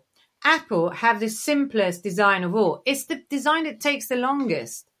 Apple have the simplest design of all. It's the design that takes the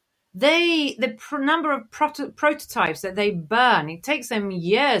longest. The number of prototypes that they burn, it takes them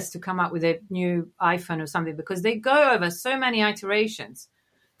years to come up with a new iPhone or something because they go over so many iterations.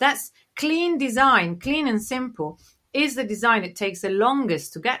 That's clean design, clean and simple is the design that takes the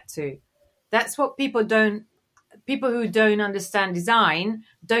longest to get to. That's what people who don't understand design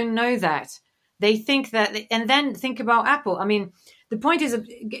don't know that. They think that, and then think about Apple. I mean, the point is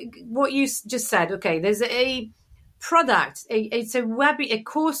what you just said. Okay, there's a product. It's a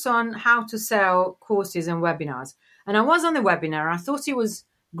course on how to sell courses and webinars. And I was on the webinar. I thought it was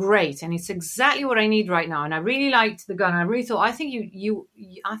great, and it's exactly what I need right now. And I really liked the gun. I really thought, I think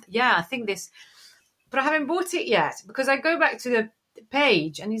I think this, but I haven't bought it yet because I go back to the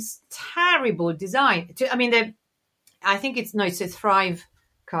page and it's terrible design. I think it's a Thrive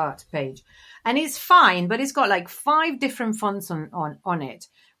cart page. And it's fine, but it's got like 5 different fonts on it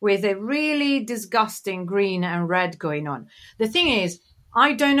with a really disgusting green and red going on. The thing is,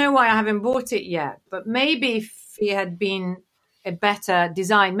 I don't know why I haven't bought it yet, but maybe if it had been a better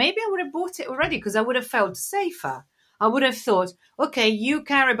design, maybe I would have bought it already because I would have felt safer. I would have thought, okay, you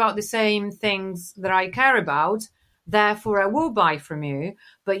care about the same things that I care about, therefore I will buy from you,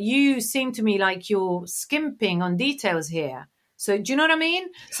 but you seem to me like you're skimping on details here. So do you know what I mean?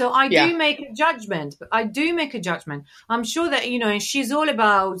 So I do make a judgment. I'm sure that, and she's all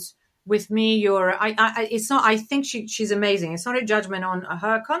about with me, it's not, I think she's amazing. It's not a judgment on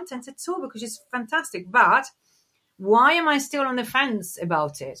her content at all because she's fantastic. But why am I still on the fence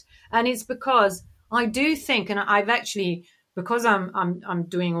about it? And it's because I do think, and I've actually, because I'm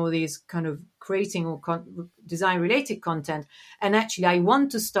doing all these kind of creating all design related content, and actually I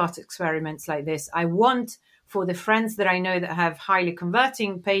want to start experiments like this. I want for the friends that I know that have highly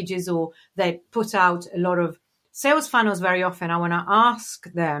converting pages or they put out a lot of sales funnels very often, I want to ask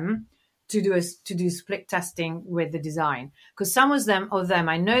them to do split testing with the design because some of them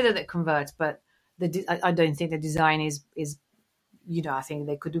I know that they convert, but I don't think the design is I think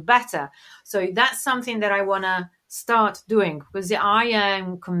they could do better. So that's something that I want to start doing because I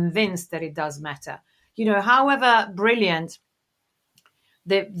am convinced that it does matter. However brilliant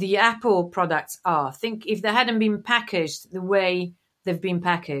the Apple products are, think if they hadn't been packaged the way they've been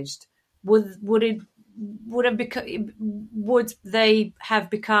packaged, would they have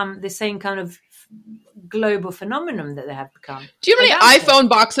become the same kind of global phenomenon that they have become? Do you have any iPhone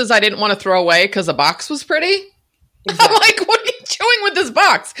boxes I didn't want to throw away because the box was pretty? Exactly. I'm like, what are you doing with this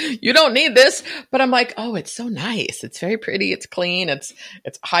box? You don't need this. But I'm like, oh, it's so nice. It's very pretty. It's clean. It's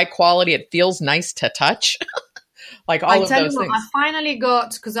high quality. It feels nice to touch. Like all of those things. I finally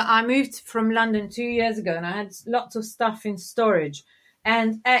got, because I moved from London 2 years ago and I had lots of stuff in storage.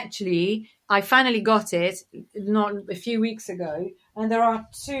 And actually, I finally got it not a few weeks ago. And there are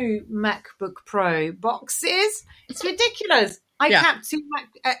 2 MacBook Pro boxes. It's ridiculous. I kept 2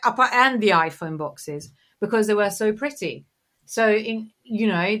 and the iPhone boxes because they were so pretty. So,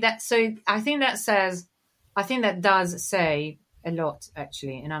 I think that does say a lot,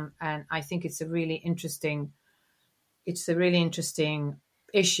 actually. And I think it's a really interesting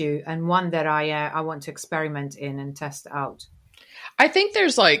issue and one that I want to experiment in and test out. I think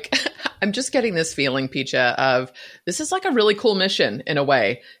there's like, I'm just getting this feeling, Piccia, of this is like a really cool mission in a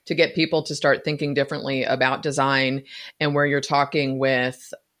way to get people to start thinking differently about design, and where you're talking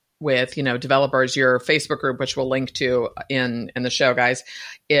with, developers. Your Facebook group, which we'll link to in the show, guys,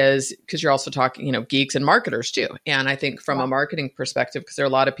 is because you're also talking, geeks and marketers too. And I think from a marketing perspective, because there are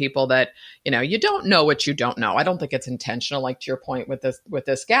a lot of people that, you don't know what you don't know. I don't think it's intentional, like to your point with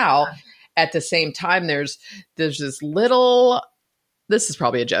this gal. At the same time, there's this little, this is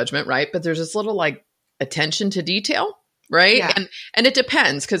probably a judgment, right? But there's this little like attention to detail, right? Yeah. And it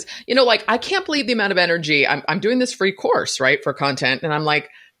depends, because, like, I can't believe the amount of energy. I'm doing this free course, right, for content. And I'm like,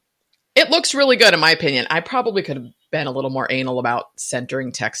 it looks really good in my opinion. I probably could have been a little more anal about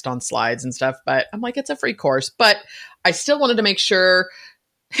centering text on slides and stuff, but I'm like, it's a free course. But I still wanted to make sure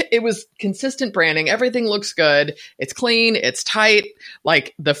it was consistent branding. Everything looks good. It's clean. It's tight.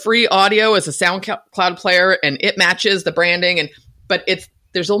 Like the free audio is a SoundCloud player and it matches the branding. But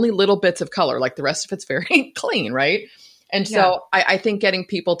there's only little bits of color. Like the rest of it's very clean, right? And so I think getting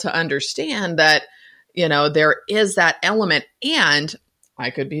people to understand that, there is that element. And I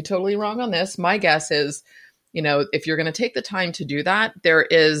could be totally wrong on this. My guess is, if you're going to take the time to do that, there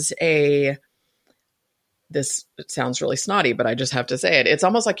is it sounds really snotty, but I just have to say it. It's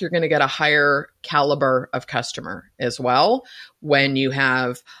almost like you're going to get a higher caliber of customer as well when you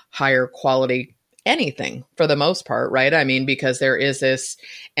have higher quality anything for the most part, right? I mean, because there is this,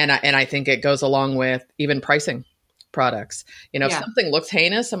 and I think it goes along with even pricing products. If something looks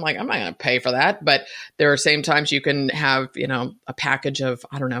heinous, I'm like, I'm not going to pay for that. But there are same times you can have, a package of,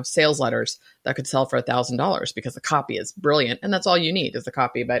 I don't know, sales letters that could sell for $1,000 because the copy is brilliant. And that's all you need is the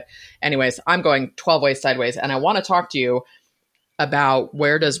copy. But anyways, I'm going 12 ways sideways. And I want to talk to you about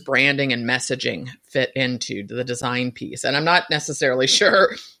where does branding and messaging fit into the design piece. And I'm not necessarily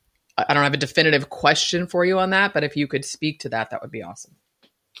sure. I don't have a definitive question for you on that, but if you could speak to that, that would be awesome.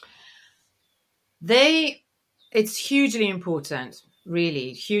 It's hugely important,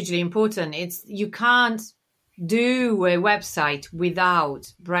 really hugely important. You can't do a website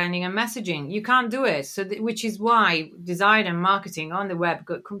without branding and messaging. You can't do it. So, which is why design and marketing on the web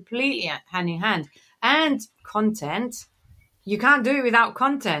go completely hand in hand. And content, you can't do it without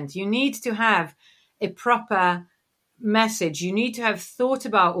content. You need to have a proper message. You need to have thought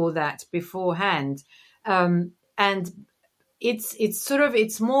about all that beforehand. And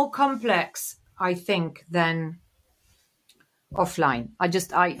it's more complex, I think, than offline.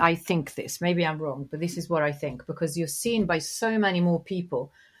 I think this, maybe I'm wrong, but this is what I think, because you're seen by so many more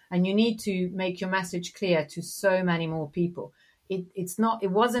people and you need to make your message clear to so many more people. It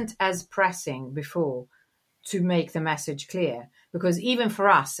wasn't as pressing before to make the message clear, because even for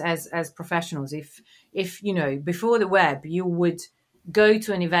us as professionals, if before the web, you would go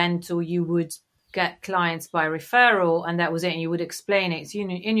to an event or you would get clients by referral and that was it, and you would explain it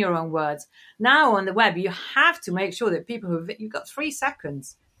in your own words. Now on the web, you have to make sure that you've got 3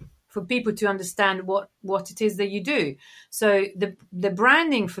 seconds for people to understand what it is that you do. So the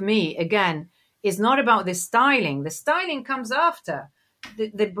branding for me, again, is not about the styling. The styling comes after.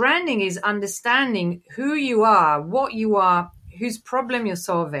 The branding is understanding who you are, what you are, whose problem you're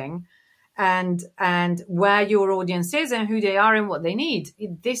solving, and where your audience is and who they are and what they need.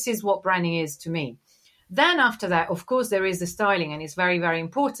 This is what branding is to me. Then after that, of course, there is the styling, and it's very, very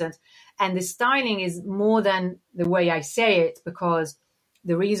important. And the styling is more than the way I say it, because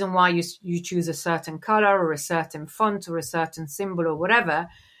the reason why you choose a certain color or a certain font or a certain symbol or whatever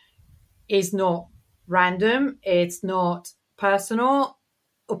is not random. It's not personal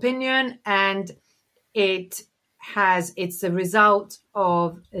opinion, and it's the result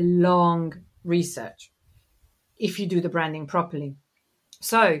of a long research if you do the branding properly.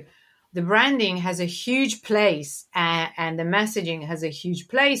 So the branding has a huge place, and the messaging has a huge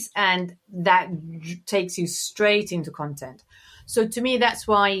place, and that takes you straight into content. So to me, that's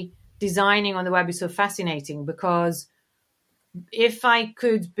why designing on the web is so fascinating, because if I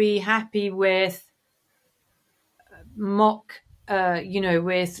could be happy with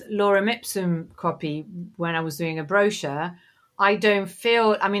with lorem ipsum copy when I was doing a brochure, I don't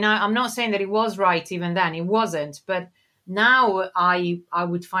feel, I'm not saying that it was right even then, it wasn't, but now I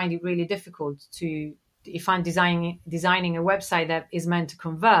would find it really difficult if I'm designing a website that is meant to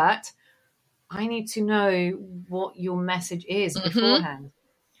convert, I need to know what your message is beforehand.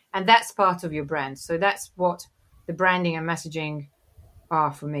 And that's part of your brand. So that's what the branding and messaging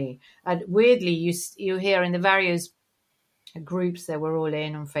are for me. And weirdly, you hear in the various groups that we're all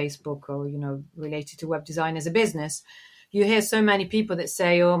in on Facebook or, related to web design as a business, you hear so many people that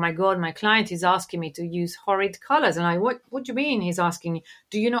say, oh my God, my client is asking me to use horrid colors. And what do you mean? He's asking,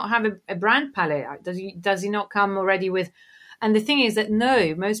 do you not have a brand palette? Does he not come already with And the thing is that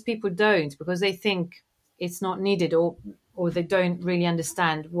no, most people don't, because they think it's not needed, or they don't really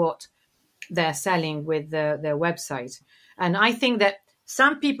understand what they're selling with their website. And I think that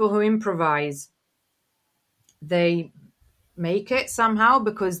some people who improvise, they make it somehow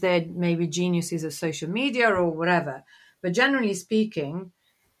because they're maybe geniuses of social media or whatever. But generally speaking,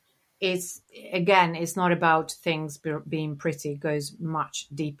 it's not about things being pretty. It goes much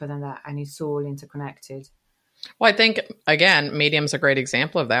deeper than that, and it's all interconnected. Well, I think, again, Medium's a great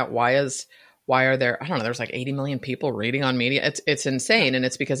example of that. Why are there, I don't know, there's like 80 million people reading on Medium. It's insane. And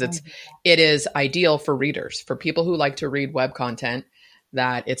it's because it is ideal for readers, for people who like to read web content,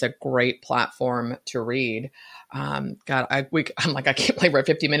 that it's a great platform to read. God, I'm like, I can't believe we're at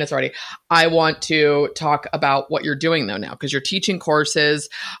 50 minutes already. I want to talk about what you're doing though now, because you're teaching courses.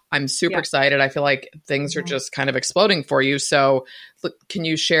 I'm super excited. I feel like things are just kind of exploding for you. So can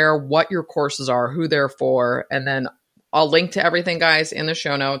you share what your courses are, who they're for, and then I'll link to everything, guys, in the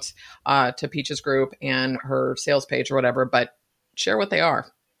show notes, to Piccia's group and her sales page or whatever, but share what they are.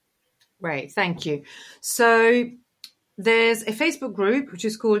 Right. Thank you. So there's a Facebook group, which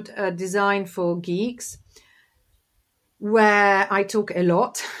is called Design for Geeks, where I talk a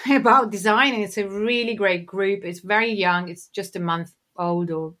lot about design. And it's a really great group. It's very young. It's just a month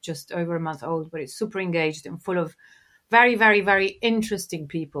old or just over a month old, but it's super engaged and full of very, very, very interesting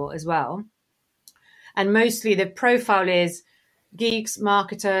people as well. And mostly the profile is geeks,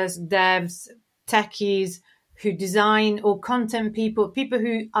 marketers, devs, techies who design, or content people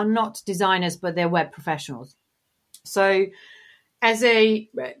who are not designers, but they're web professionals. So as a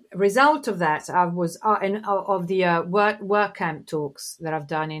result of that, I was of the work camp talks that I've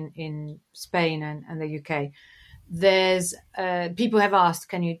done in Spain and the UK. There's people have asked,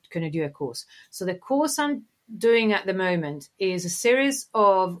 can you do a course? So the course I'm doing at the moment is a series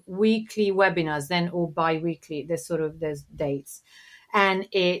of weekly webinars, or bi-weekly. There's dates, and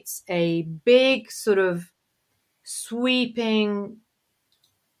it's a big sort of sweeping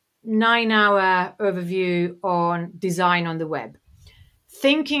 9-hour overview on design on the web,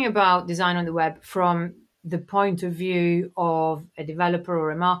 thinking about design on the web from the point of view of a developer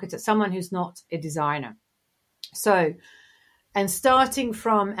or a marketer, someone who's not a designer. So, and starting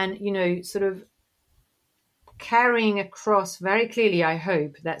from, and, sort of carrying across very clearly, I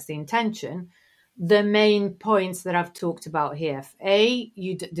hope that's the intention, the main points that I've talked about here.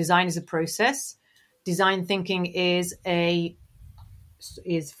 Design is a process. Design thinking is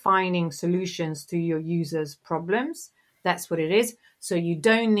finding solutions to your users' problems. That's what it is. So you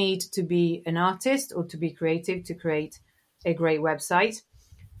don't need to be an artist or to be creative to create a great website.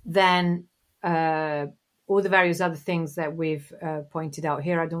 Then all the various other things that we've pointed out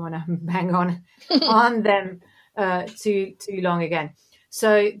here, I don't want to bang on them too long again.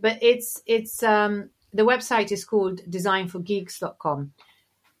 So, but it's the website is called designforgeeks.com.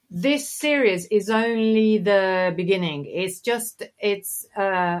 This series is only the beginning.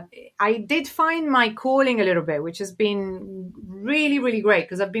 I did find my calling a little bit, which has been really, really great,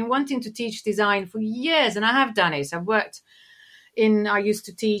 because I've been wanting to teach design for years, and I have done it. I used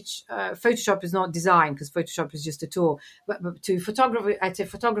to teach, Photoshop is not design, because Photoshop is just a tool, but to photography at a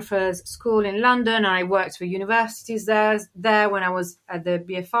photographer's school in London, and I worked for universities there when I was at the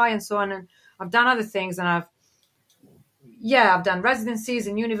BFI and so on. And I've done other things, and I've done residencies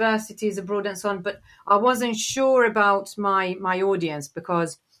in universities abroad and so on, but I wasn't sure about my audience,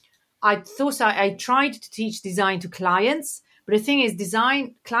 because I thought I tried to teach design to clients, but the thing is,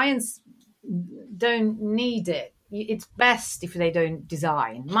 clients don't need it. It's best if they don't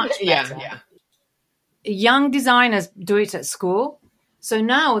design, much better. Yeah. Young designers do it at school. So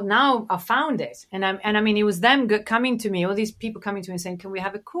now I found it. And I mean, it was them coming to me, all these people coming to me saying, can we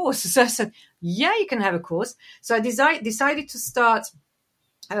have a course? So I said, yeah, you can have a course. So I decided to start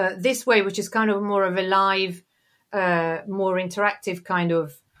this way, which is kind of more of a live, more interactive kind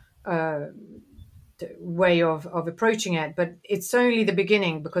of way of approaching it. But it's only the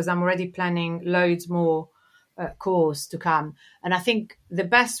beginning, because I'm already planning loads more course to come. And I think the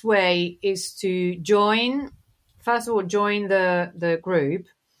best way is to join the group,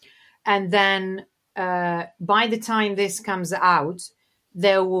 and then by the time this comes out,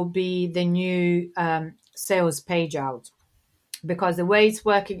 there will be the new sales page out, because the way it's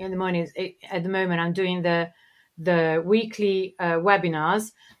working at the moment, I'm doing the weekly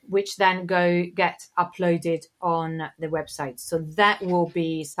webinars, which then get uploaded on the website. So that will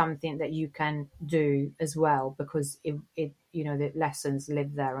be something that you can do as well, because the lessons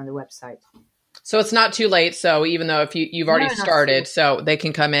live there on the website. So it's not too late. So even though if you've already started, so they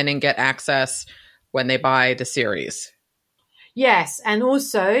can come in and get access when they buy the series. Yes. And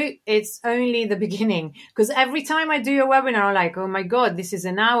also it's only the beginning, because every time I do a webinar, I'm like, oh my God, this is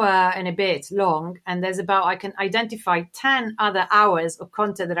an hour and a bit long. And I can identify 10 other hours of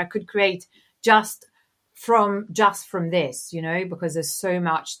content that I could create just from this, because there's so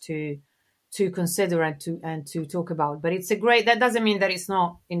much to consider and to talk about. But that doesn't mean that it's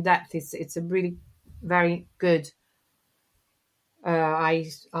not in depth. It's a really very good, I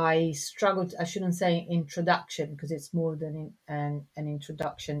struggled. I shouldn't say introduction, because it's more than an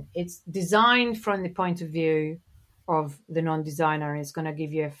introduction. It's designed from the point of view of the non-designer, and it's going to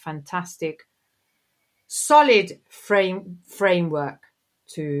give you a fantastic, solid framework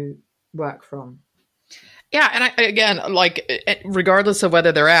to work from. Yeah. And again, regardless of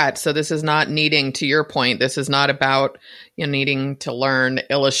whether they're so this is not needing, to your point, this is not about, needing to learn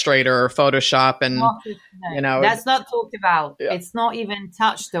Illustrator or Photoshop and, that's not talked about. Yeah. It's not even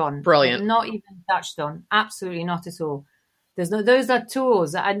touched on. Brilliant. Not even touched on. Absolutely not at all. Those are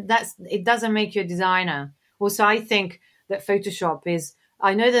tools, and it doesn't make you a designer. Also, I think that Photoshop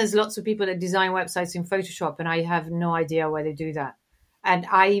I know there's lots of people that design websites in Photoshop, and I have no idea why they do that. And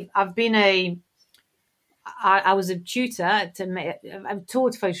I've been I was a tutor I've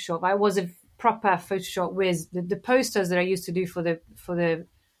taught Photoshop. I was a proper Photoshop whiz. The posters that I used to do for the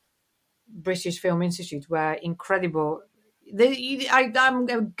British Film Institute were incredible. I'm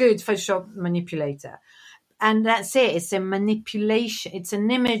a good Photoshop manipulator, and that's it. It's a manipulation. It's an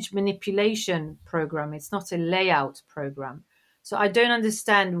image manipulation program. It's not a layout program. So I don't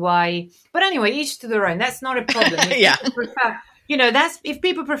understand why. But anyway, each to their own. That's not a problem. Yeah. If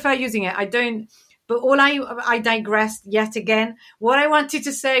people prefer using it, I don't. But I digressed yet again. What I wanted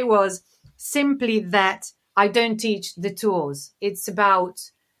to say was simply that I don't teach the tools. It's about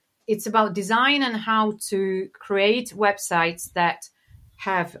design and how to create websites that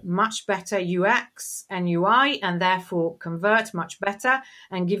have much better UX and UI, and therefore convert much better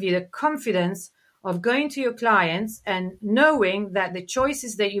and give you the confidence of going to your clients and knowing that the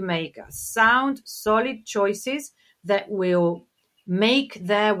choices that you make are sound, solid choices that will make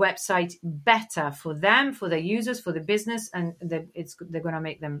their website better for them, for their users, for the business, and they're going to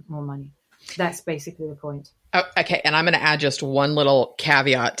make them more money. That's basically the point. Oh, okay. And I'm going to add just one little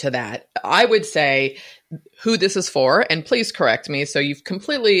caveat to that. I would say who this is for, and please correct me. So you've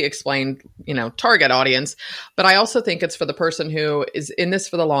completely explained, target audience, but I also think it's for the person who is in this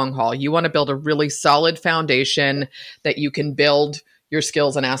for the long haul. You want to build a really solid foundation that you can build your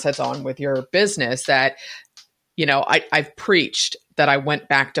skills and assets on with your business. That, I've preached that I went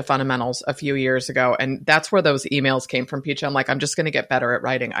back to fundamentals a few years ago. And that's where those emails came from, Piccia. I'm like, I'm just going to get better at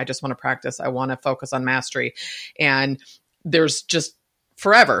writing. I just want to practice. I want to focus on mastery. And there's just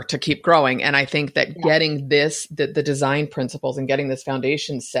forever to keep growing. And I think that getting the design principles and getting this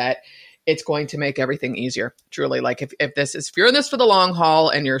foundation set, it's going to make everything easier. Truly. Like if you're in this for the long haul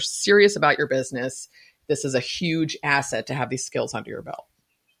and you're serious about your business, this is a huge asset to have these skills under your belt.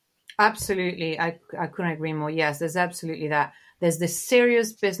 Absolutely. I couldn't agree more. Yes, there's absolutely that. There's the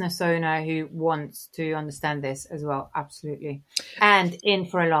serious business owner who wants to understand this as well. Absolutely. And in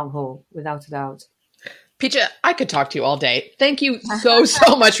for a long haul, without a doubt. Piccia, I could talk to you all day. Thank you so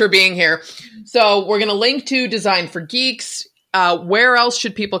much for being here. So we're going to link to Design for Geeks. Where else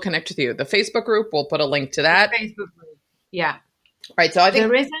should people connect with you? The Facebook group, we'll put a link to that. The Facebook group. Yeah. Right. So I think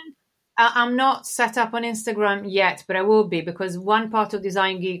there isn't. I'm not set up on Instagram yet, but I will be, because one part of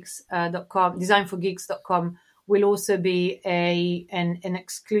designforgeeks.com will also be an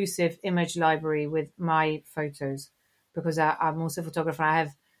exclusive image library with my photos, because I'm also a photographer. I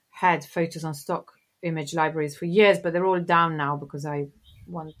have had photos on stock image libraries for years, but they're all down now because I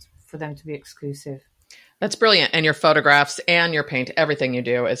want for them to be exclusive. That's brilliant. And your photographs and your paint, everything you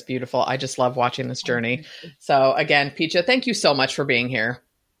do is beautiful. I just love watching this journey. So again, Piccia, thank you so much for being here.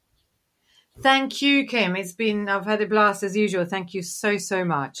 Thank you, Kim. I've had a blast as usual. Thank you so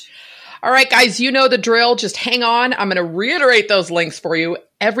much. All right, guys, you know the drill. Just hang on. I'm going to reiterate those links for you.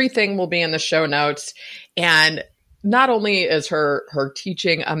 Everything will be in the show notes. And not only is her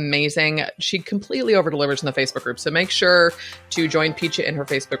teaching amazing, she completely over-delivers in the Facebook group. So make sure to join Piccia in her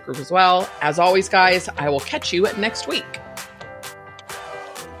Facebook group as well. As always, guys, I will catch you next week.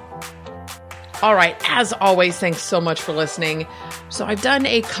 All right, as always, thanks so much for listening. So I've done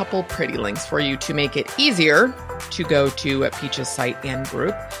a couple pretty links for you to make it easier to go to Piccia's site and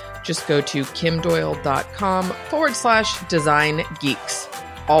group. Just go to kimdoyle.com/design geeks,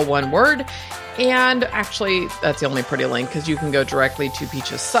 all one word. And actually, that's the only pretty link, because you can go directly to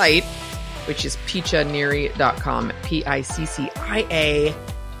Piccia's site, which is piccianeri.com,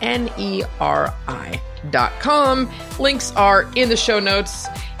 PICCIANERI.com. Links are in the show notes.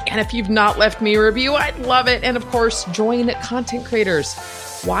 And if you've not left me a review, I'd love it. And of course, join Content Creators.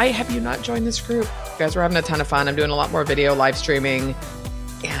 Why have you not joined this group? You guys are having a ton of fun. I'm doing a lot more video live streaming.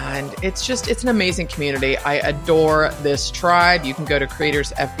 And it's an amazing community. I adore this tribe. You can go to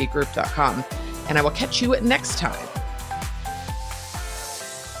creatorsfbgroup.com. And I will catch you next time